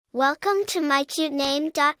Welcome to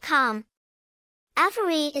mycutename.com.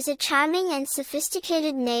 Avaree is a charming and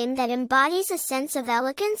sophisticated name that embodies a sense of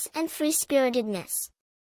elegance and free-spiritedness.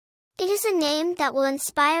 It is a name that will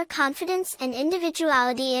inspire confidence and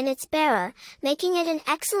individuality in its bearer, making it an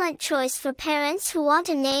excellent choice for parents who want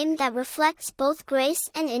a name that reflects both grace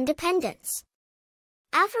and independence.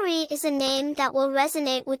 Avaree is a name that will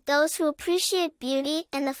resonate with those who appreciate beauty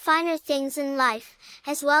and the finer things in life,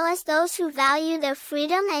 as well as those who value their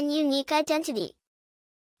freedom and unique identity.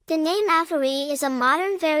 The name Avaree is a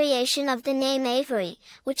modern variation of the name Avery,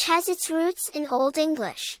 which has its roots in Old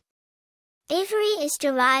English. Avaree is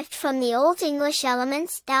derived from the Old English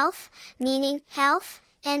elements elf, meaning elf,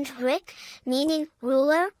 and ric, meaning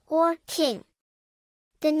ruler or king.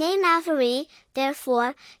 The name Avaree,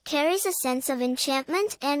 therefore, carries a sense of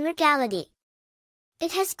enchantment and regality.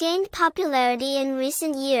 It has gained popularity in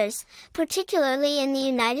recent years, particularly in the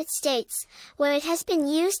United States, where it has been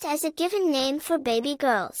used as a given name for baby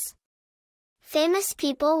girls. Famous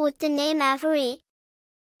people with the name Avaree.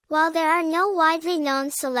 While there are no widely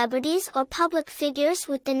known celebrities or public figures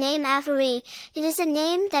with the name Avaree, it is a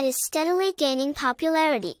name that is steadily gaining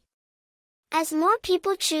popularity. As more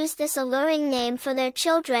people choose this alluring name for their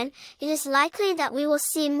children, it is likely that we will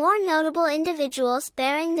see more notable individuals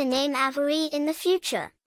bearing the name Avaree in the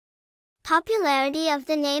future. Popularity of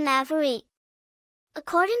the name Avaree.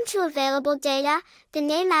 According to available data, the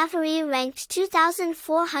name Avaree ranked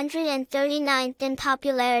 2,439th in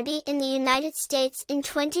popularity in the United States in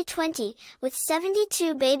 2020, with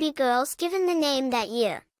 72 baby girls given the name that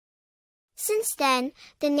year. Since then,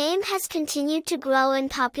 the name has continued to grow in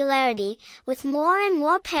popularity, with more and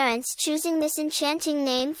more parents choosing this enchanting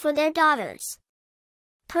name for their daughters.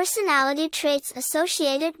 Personality traits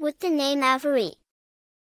associated with the name Avaree.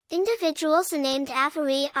 Individuals named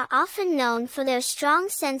Avaree are often known for their strong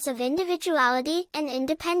sense of individuality and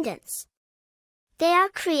independence. They are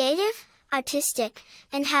creative, artistic,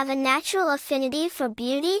 and have a natural affinity for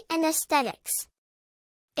beauty and aesthetics.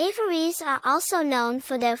 Avarees are also known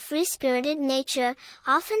for their free-spirited nature,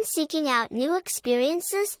 often seeking out new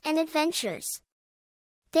experiences and adventures.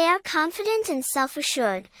 They are confident and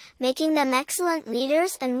self-assured, making them excellent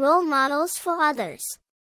leaders and role models for others.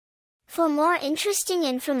 For more interesting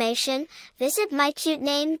information, visit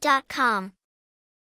mycutename.com.